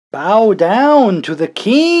Bow down to the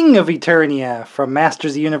King of Eternia from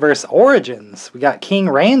Masters of the Universe Origins. We got King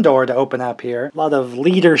Randor to open up here. A lot of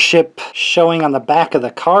leadership showing on the back of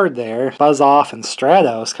the card there. Buzz-Off and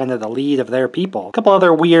Stratos, kind of the lead of their people. A couple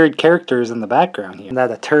other weird characters in the background here. And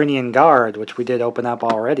that Eternian Guard, which we did open up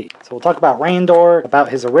already. So we'll talk about Randor, about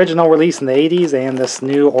his original release in the 80s, and this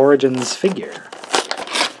new Origins figure.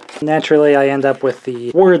 Naturally, I end up with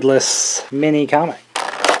the wordless mini comic.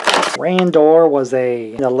 Randor was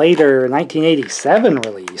a later 1987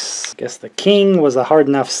 release. I guess the king was a hard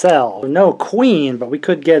enough sell. No queen, but we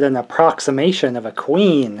could get an approximation of a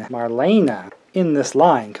queen, Marlena, in this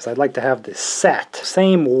line, because I'd like to have this set.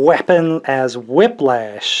 Same weapon as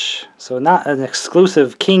Whiplash, so not an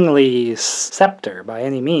exclusive kingly scepter by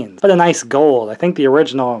any means, but a nice gold. I think the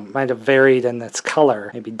original might have varied in its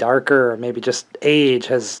color, maybe darker, or maybe just age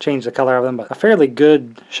has changed the color of them, but a fairly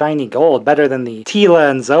good shiny gold, better than the Tila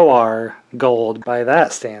and Zoar gold by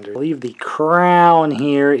that standard. I believe the crown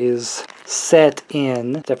here is set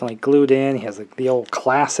in, definitely glued in. He has the old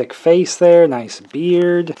classic face there, nice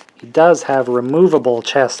beard. He does have removable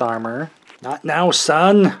chest armor. Not now,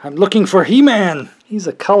 son. I'm looking for He-Man. He's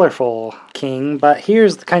a colorful king, but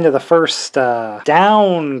here's kind of the first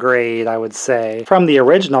downgrade, I would say, from the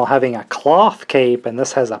original having a cloth cape, and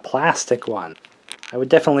this has a plastic one. I would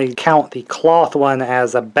definitely count the cloth one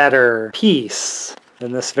as a better piece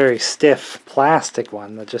than this very stiff plastic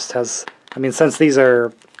one that just has, I mean, since these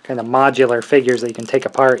are kind of modular figures that you can take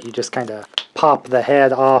apart, you just kind of pop the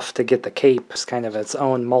head off to get the cape. It's kind of its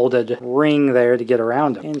own molded ring there to get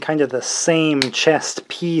around it. And kind of the same chest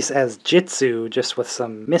piece as Jitsu, just with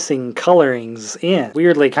some missing colorings in.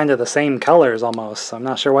 Weirdly kind of the same colors almost, so I'm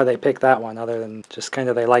not sure why they picked that one other than just kind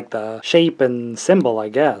of they like the shape and symbol, I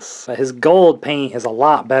guess. But his gold paint is a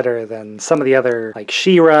lot better than some of the other, like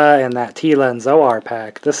She-Ra and that Tila and Zoar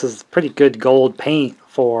pack. This is pretty good gold paint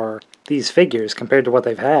for these figures compared to what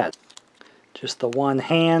they've had. Just the one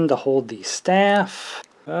hand to hold the staff.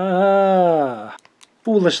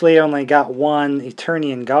 Foolishly only got one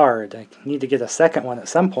Eternian guard. I need to get a second one at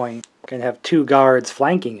some point. I'm going to have two guards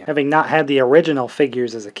flanking it. Having not had the original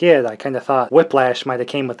figures as a kid, I kind of thought Whiplash might have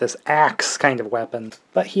came with this axe kind of weapon.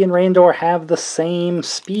 But he and Randor have the same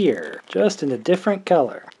spear, just in a different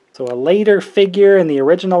color. So a later figure in the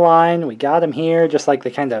original line, we got him here, just like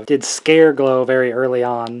they kind of did Scareglow very early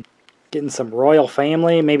on. Getting some royal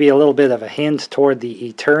family, maybe a little bit of a hint toward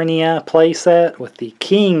the Eternia playset with the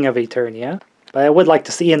King of Eternia. But I would like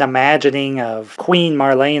to see an imagining of Queen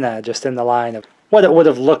Marlena just in the line of what it would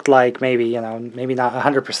have looked like, maybe, you know, maybe not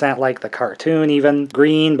 100% like the cartoon even,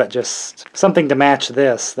 green, but just something to match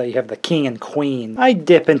this, that you have the king and queen. I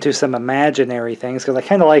dip into some imaginary things, because I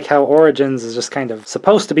kind of like how Origins is just kind of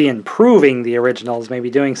supposed to be improving the originals, maybe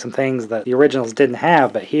doing some things that the originals didn't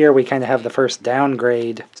have, but here we kind of have the first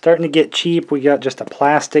downgrade. Starting to get cheap, we got just a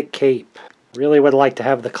plastic cape. Really would like to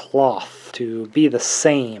have the cloth to be the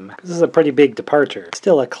same. This is a pretty big departure.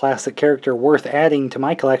 Still a classic character worth adding to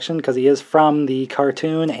my collection because he is from the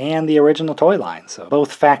cartoon and the original toy line, so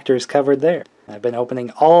both factors covered there. I've been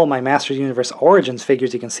opening all my Masters of the Universe Origins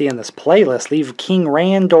figures you can see in this playlist. Leave King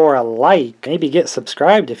Randor a like. Maybe get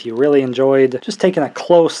subscribed if you really enjoyed just taking a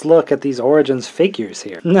close look at these Origins figures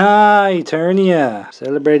here. Nah, Eternia.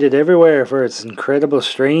 Celebrated everywhere for its incredible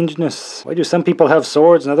strangeness. Why do some people have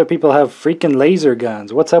swords and other people have freaking laser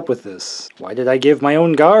guns? What's up with this? Why did I give my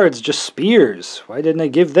own guards just spears? Why didn't I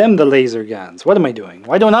give them the laser guns? What am I doing?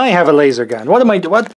 Why don't I have a laser gun? What am I doing? What?